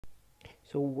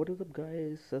So what is up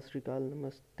guys, सत श्री अकाल,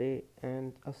 नमस्ते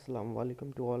एंड अस्सलाम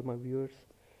वालेकुम to all my viewers.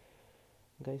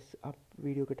 Guys आप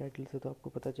वीडियो के टाइटल से तो आपको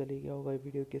पता चल ही गया होगा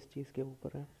वीडियो किस चीज़ के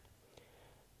ऊपर है।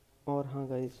 और हाँ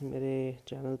गाइस, मेरे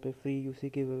चैनल पे फ्री यूसी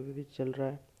के वे भी चल रहा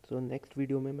है। सो नेक्स्ट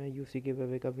वीडियो में मैं यूसी के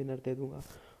वे का विनर दे दूँगा।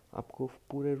 आपको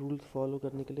पूरे रूल्स फॉलो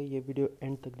करने के लिए ये वीडियो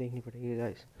एंड तक देखनी पड़ेगी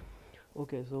गाइस।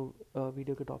 ओके, सो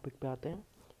वीडियो के टॉपिक पे आते हैं।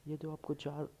 ये जो आपको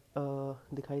चार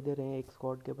दिखाई दे रहे हैं, एक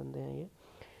स्क्वाड के बंदे हैं ये।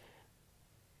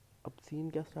 अब सीन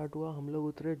क्या स्टार्ट हुआ, हम लोग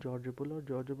उतरे जॉर्जेबल और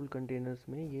जॉर्जेबल कंटेनर्स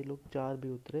में। ये लोग चार भी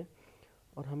उतरे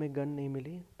और हमें गन नहीं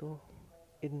मिली, तो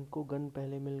इनको गन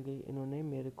पहले मिल गई। इन्होंने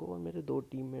मेरे को और मेरे दो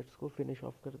टीममेट्स को फिनिश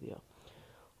ऑफ कर दिया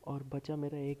और बचा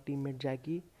मेरा एक टीममेट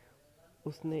जैकी।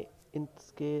 उसने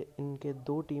इनके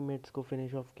दो टीममेट्स को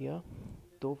फिनिश ऑफ किया।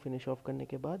 तो फिनिश ऑफ करने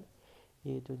के बाद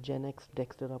ये जो जेनेक्स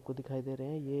डेक्स्टर आपको दिखाई दे रहे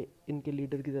हैं, ये इनके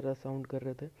लीडर की तरह साउंड कर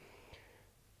रहे थे।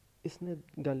 इसने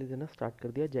गाली देना स्टार्ट कर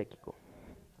दिया जैकी को,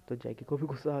 तो जैकी को भी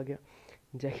गुस्सा आ गया।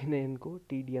 जैकी ने इनको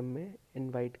TDM में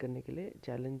इनवाइट करने के लिए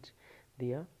चैलेंज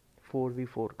दिया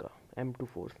 4v4 का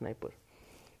M24 स्नाइपर।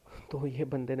 तो ये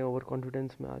बंदे ने ओवर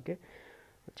कॉन्फिडेंस में आके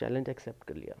चैलेंज एक्सेप्ट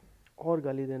कर लिया और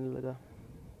गाली देने लगा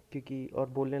क्योंकि, और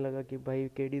बोलने लगा कि भाई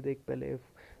केडी देख पहले।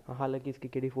 हालांकि इसकी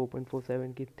केडी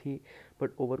 4.47 की थी, बट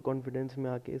ओवर कॉन्फिडेंस में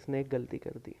आके इसने एक गलती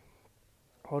कर दी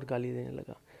और गाली देने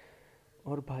लगा।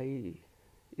 और भाई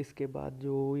इसके बाद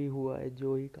जो ही हुआ है,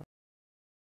 जो ही काम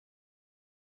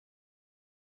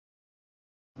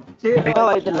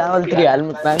भाई तो लेवल 3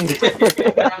 हेलमेट पहन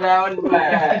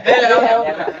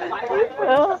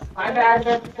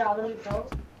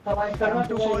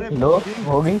लो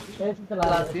हो गई।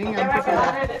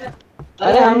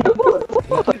 अरे हम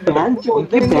बहन चोद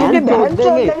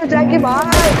देंगे जाके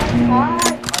भाई।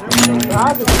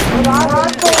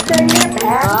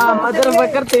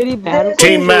 मदरफकर तेरी बहन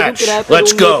टीम मैच,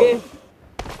 लेट्स गो।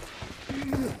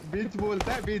 बीच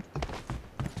बोलता है,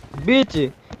 बीच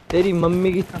तेरी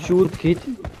मम्मी की चूत खींच।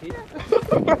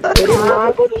 तेरी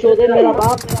मां को चोदे मेरा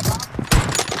बाप।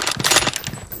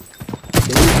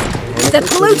 The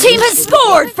blue team has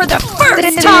scored for the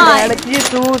first time.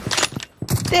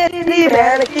 तेरी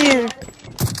बहन की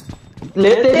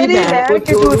ले, तेरी बहन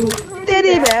की चूत,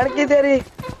 तेरी बहन की तेरी।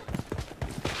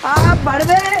 आप बढ़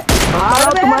गए,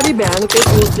 मारो तुम्हारी बहन को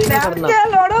चूत नहीं करना। क्या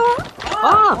लड़ो?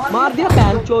 हाँ मार दिया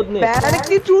बहन चोद ने। बहन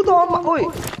की चूत हो। ओए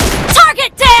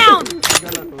Target down.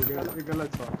 गलत हो गया, गलत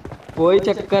था। कोई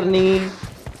चक्कर नहीं।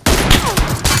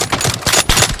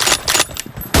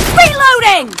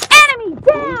 Reloading. Enemy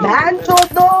down. बहन चोद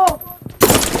दो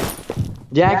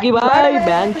जैकी भाई,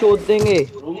 बहन चोद देंगे।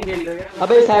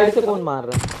 अबे साइड से कौन मार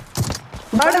रहा है?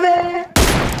 बढ़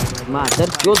मादर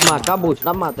चोद, माँ का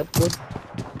बोचना मादर चोद।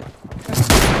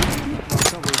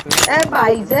 ए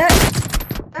भाई से,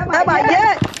 ए भाई से,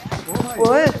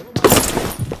 ओए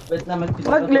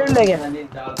लीड ले गया।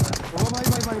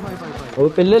 वो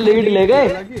पहले लीड ले गए।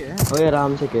 ओए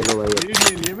आराम से खेलो भाई। लीड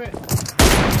ले लिए बे।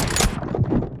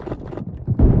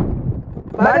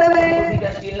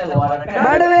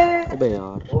 अबे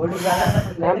यार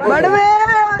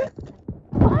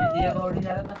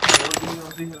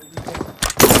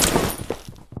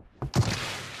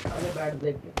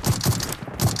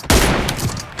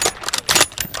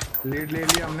लीड ले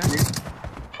लिया हमने।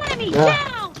 Enemy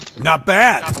down. Not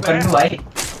bad.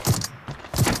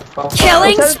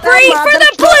 Killing spree for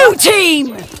the blue team.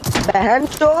 बहन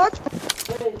चोद।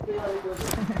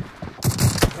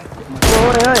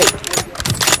 ओए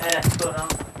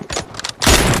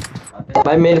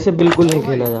भाई मेरे से बिल्कुल नहीं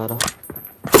खेला जा रहा।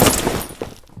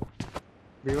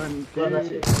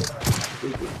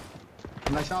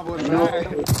 नशा बोल रहा है।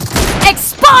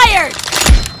 Expired.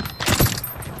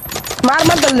 मार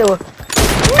मत दल्ले वो।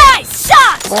 Nice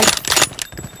shot.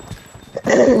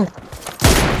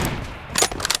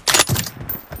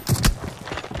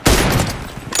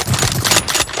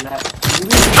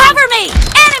 Cover me.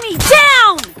 Enemy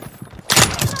down.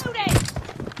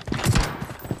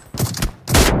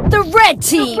 The red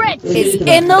team is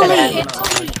in the lead.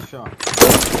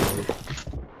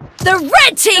 The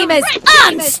red team is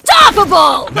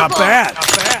unstoppable. Not bad. Not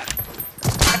bad.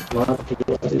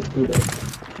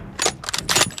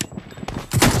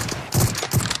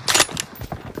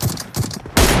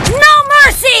 No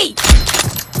mercy.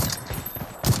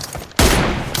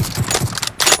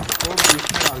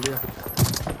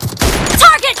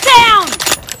 Target down.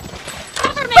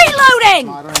 Reloading.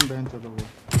 मारा इन बहन चोदों को।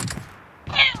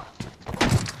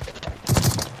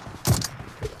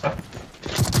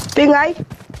 Ping I. ओ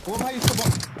भाई इसको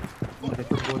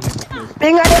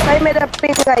पिंग आई भाई, मेरा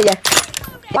ping I है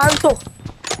 500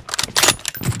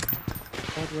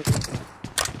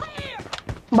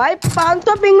 भाई।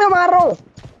 500 ping में मार रहा हूँ।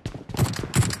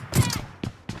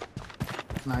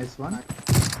 Nice one.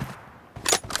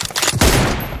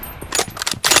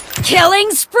 Killing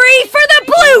spree for the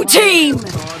blue team!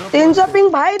 300 ping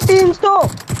भाई 300।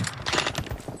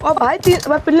 और भाई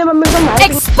मैं पिल्ले मम्मी को मार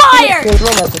Expired! खेल रहा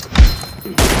हूं मैं तो।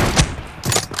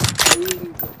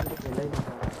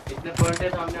 इतने पॉइंट है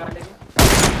सामने वाले के।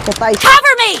 27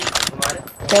 Cover me!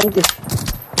 35।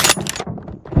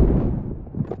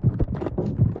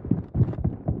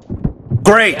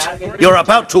 Great! You're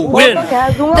about to win!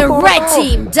 The red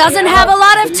team doesn't have a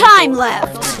lot of time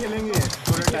left. खेलेंगे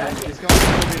थोड़ा टाइम, इसका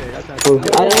मतलब भी रहेगा शायद।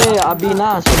 अरे अभी ना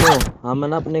सुनो, हम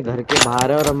ना अपने घर के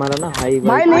बाहर है और हमारा ना हाई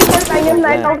भाई नहीं खेल पाएंगे,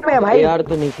 नाइट आउट पे है भाई। यार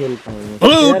तो नहीं खेल पाएंगे।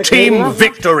 Blue team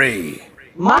victory!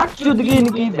 मार चुदगी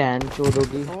इनकी बहन चोदों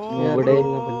की बड़े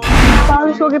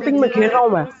 500 के पिंग में खेल रहा हूँ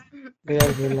मैं।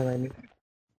 यार खेल लगा नहीं।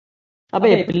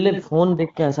 अबे पिल्ले फोन देख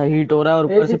के ऐसा हीट हो रहा है और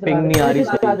ऊपर से पिंग नहीं आ रही।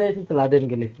 चला दे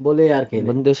इनके लिए बोले यार खेल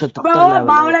बंदे से अबे वो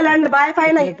बावड़ा लैंड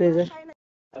वाईफाई नहीं।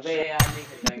 अबे यार नहीं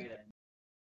खेल पाएंगे।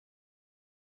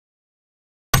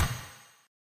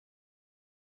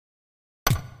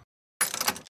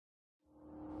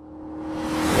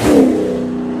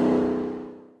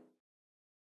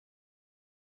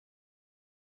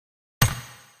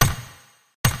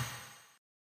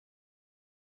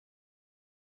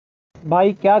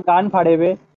 भाई क्या कान फाड़े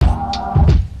हुए।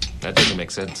 That doesn't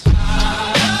make sense.